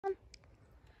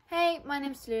Hey, my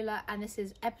name's Tallulah and this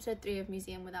is episode 3 of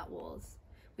Museum Without Walls.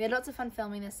 We had lots of fun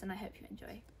filming this and I hope you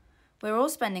enjoy. We're all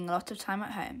spending a lot of time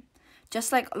at home,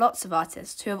 just like lots of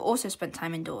artists who have also spent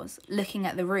time indoors, looking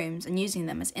at the rooms and using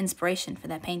them as inspiration for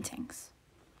their paintings.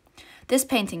 This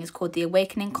painting is called The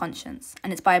Awakening Conscience,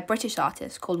 and it's by a British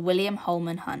artist called William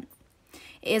Holman Hunt.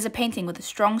 It is a painting with a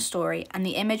strong story, and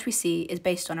the image we see is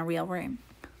based on a real room.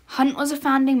 Hunt was a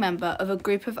founding member of a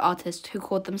group of artists who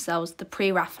called themselves the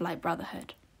Pre-Raphaelite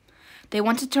Brotherhood. They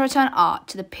wanted to return art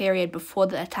to the period before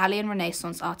the Italian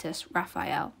Renaissance artist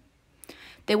Raphael.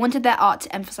 They wanted their art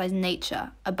to emphasize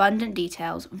nature, abundant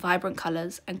details, vibrant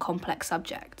colors, and complex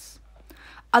subjects.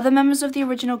 Other members of the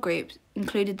original group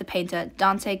included the painter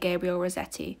Dante Gabriel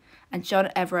Rossetti and John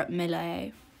Everett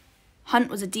Millais. Hunt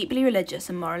was a deeply religious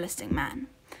and moralistic man,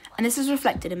 and this is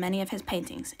reflected in many of his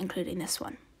paintings, including this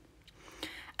one.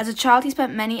 As a child, he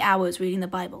spent many hours reading the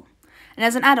Bible, and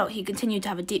as an adult, he continued to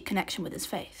have a deep connection with his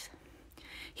faith.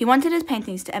 He wanted his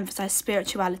paintings to emphasize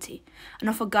spirituality and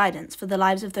offer guidance for the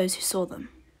lives of those who saw them.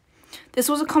 This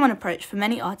was a common approach for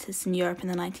many artists in Europe in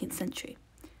the 19th century.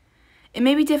 It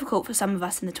may be difficult for some of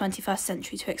us in the 21st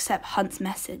century to accept Hunt's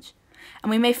message, and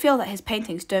we may feel that his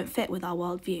paintings don't fit with our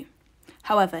worldview.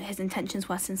 However, his intentions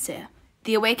were sincere.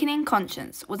 The Awakening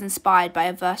Conscience was inspired by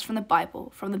a verse from the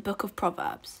Bible, from the book of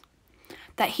Proverbs,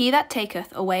 that he that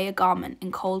taketh away a garment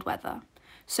in cold weather,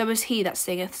 so is he that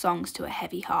singeth songs to a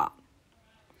heavy heart.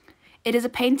 It is a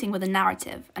painting with a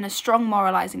narrative and a strong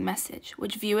moralizing message,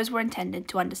 which viewers were intended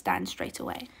to understand straight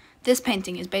away. This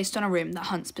painting is based on a room that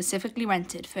Hunt specifically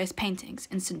rented for his paintings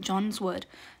in St John's Wood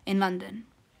in London.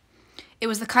 It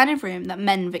was the kind of room that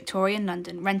men in Victorian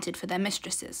London rented for their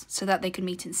mistresses so that they could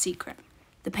meet in secret.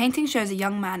 The painting shows a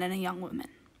young man and a young woman.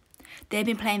 They have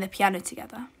been playing the piano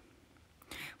together.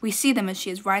 We see them as she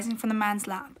is rising from the man's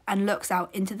lap and looks out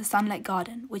into the sunlit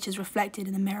garden, which is reflected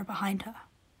in the mirror behind her.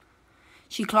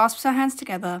 She clasps her hands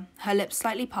together, her lips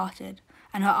slightly parted,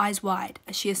 and her eyes wide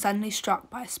as she is suddenly struck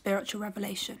by a spiritual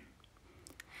revelation.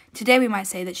 Today we might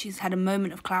say that she's had a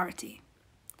moment of clarity.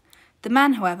 The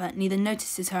man, however, neither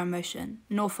notices her emotion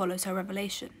nor follows her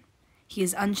revelation. He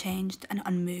is unchanged and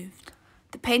unmoved.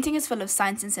 The painting is full of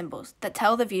signs and symbols that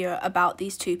tell the viewer about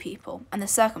these two people and the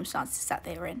circumstances that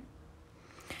they are in.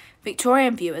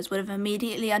 Victorian viewers would have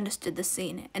immediately understood the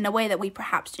scene in a way that we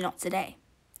perhaps do not today.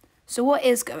 So what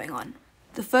is going on?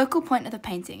 The focal point of the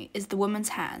painting is the woman's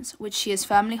hands, which she is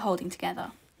firmly holding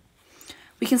together.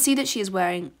 We can see that she is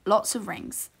wearing lots of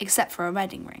rings, except for a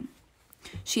wedding ring.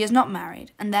 She is not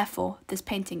married, and therefore this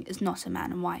painting is not a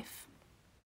man and wife.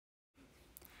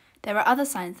 There are other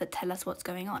signs that tell us what's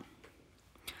going on.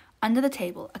 Under the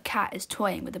table, a cat is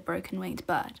toying with a broken-winged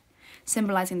bird,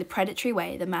 symbolizing the predatory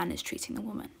way the man is treating the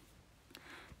woman.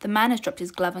 The man has dropped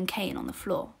his glove and cane on the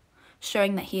floor,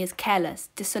 showing that he is careless,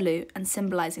 dissolute, and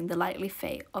symbolizing the likely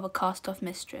fate of a cast-off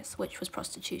mistress, which was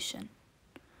prostitution.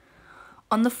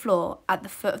 On the floor, at the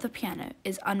foot of the piano,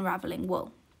 is unravelling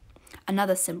wool,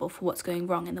 another symbol for what's going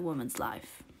wrong in the woman's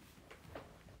life.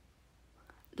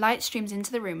 Light streams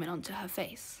into the room and onto her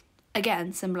face,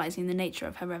 again symbolizing the nature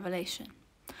of her revelation,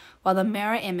 while the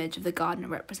mirror image of the gardener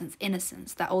represents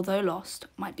innocence that, although lost,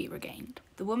 might be regained.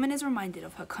 The woman is reminded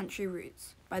of her country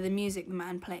roots by the music the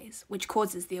man plays, which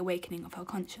causes the awakening of her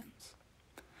conscience.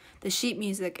 The sheet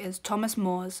music is Thomas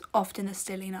Moore's Oft in the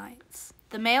Stilly Nights.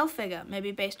 The male figure may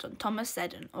be based on Thomas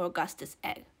Seddon or Augustus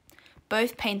Egg,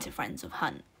 both painter friends of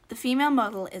Hunt. The female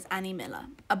model is Annie Miller,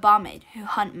 a barmaid who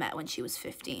Hunt met when she was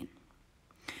 15.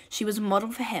 She was a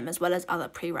model for him as well as other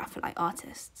pre-Raphaelite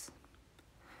artists.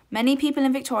 Many people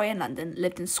in Victorian London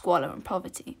lived in squalor and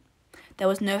poverty. There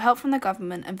was no help from the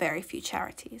government and very few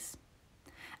charities.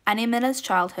 Annie Miller's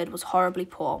childhood was horribly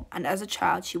poor, and as a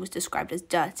child she was described as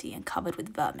dirty and covered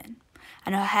with vermin,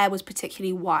 and her hair was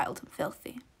particularly wild and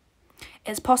filthy.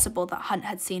 It is possible that Hunt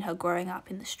had seen her growing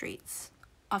up in the streets.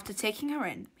 After taking her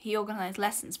in, he organised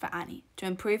lessons for Annie to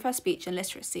improve her speech and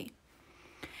literacy.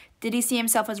 Did he see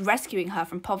himself as rescuing her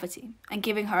from poverty and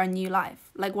giving her a new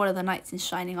life, like one of the knights in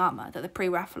shining armour that the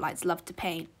pre-Raphaelites loved to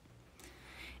paint?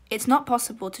 It's not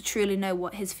possible to truly know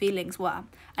what his feelings were,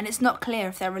 and it's not clear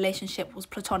if their relationship was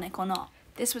platonic or not.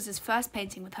 This was his first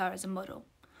painting with her as a model,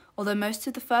 although most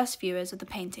of the first viewers of the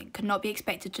painting could not be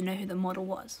expected to know who the model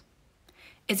was.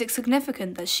 Is it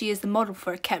significant that she is the model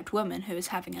for a kept woman who is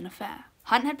having an affair?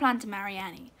 Hunt had planned to marry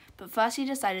Annie, but first he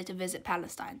decided to visit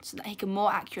Palestine so that he could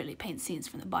more accurately paint scenes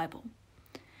from the Bible.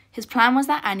 His plan was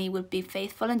that Annie would be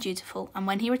faithful and dutiful, and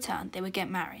when he returned they would get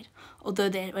married, although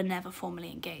they were never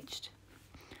formally engaged.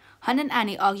 Hunt and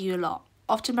Annie argued a lot,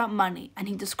 often about money, and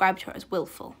he described her as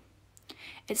willful.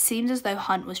 It seems as though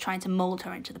Hunt was trying to mould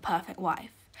her into the perfect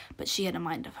wife, but she had a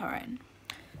mind of her own.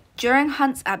 During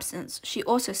Hunt's absence, she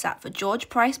also sat for George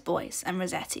Price Boyce and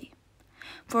Rossetti.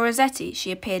 For Rossetti,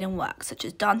 she appeared in works such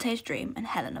as Dante's Dream and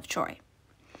Helen of Troy.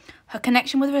 Her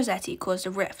connection with Rossetti caused a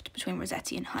rift between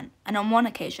Rossetti and Hunt, and on one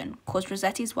occasion caused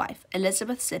Rossetti's wife,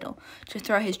 Elizabeth Siddal, to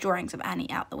throw his drawings of Annie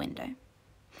out the window.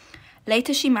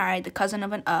 Later she married the cousin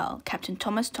of an earl, Captain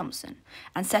Thomas Thompson,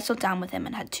 and settled down with him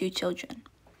and had 2 children.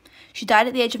 She died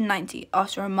at the age of 90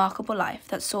 after a remarkable life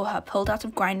that saw her pulled out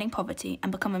of grinding poverty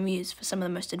and become a muse for some of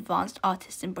the most advanced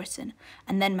artists in Britain,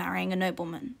 and then marrying a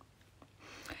nobleman.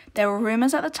 There were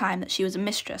rumours at the time that she was a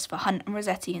mistress for Hunt and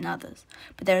Rossetti and others,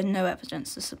 but there is no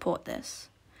evidence to support this.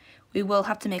 We will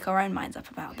have to make our own minds up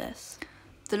about this.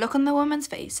 The look on the woman's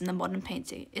face in the modern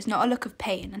painting is not a look of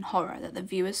pain and horror that the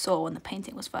viewers saw when the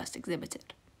painting was first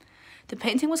exhibited. The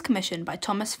painting was commissioned by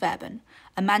Thomas Fairbairn,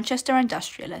 a Manchester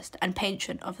industrialist and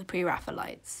patron of the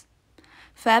Pre-Raphaelites.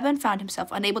 Fairbairn found himself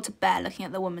unable to bear looking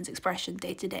at the woman's expression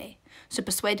day to day, so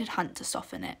persuaded Hunt to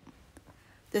soften it.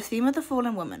 The theme of the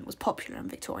fallen woman was popular in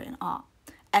Victorian art,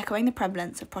 echoing the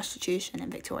prevalence of prostitution in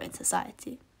Victorian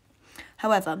society.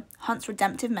 However, Hunt's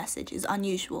redemptive message is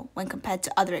unusual when compared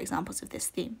to other examples of this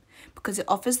theme, because it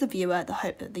offers the viewer the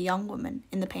hope that the young woman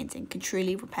in the painting can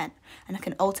truly repent and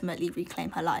can ultimately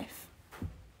reclaim her life.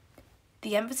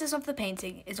 The emphasis of the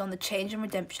painting is on the change and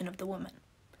redemption of the woman.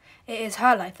 It is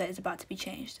her life that is about to be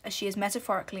changed, as she is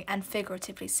metaphorically and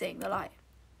figuratively seeing the light.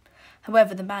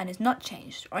 However, the man is not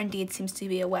changed, or indeed seems to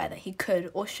be aware that he could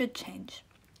or should change.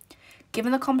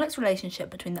 Given the complex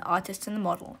relationship between the artist and the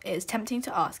model, it is tempting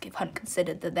to ask if Hunt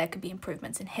considered that there could be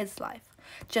improvements in his life,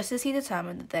 just as he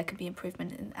determined that there could be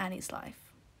improvement in Annie's life.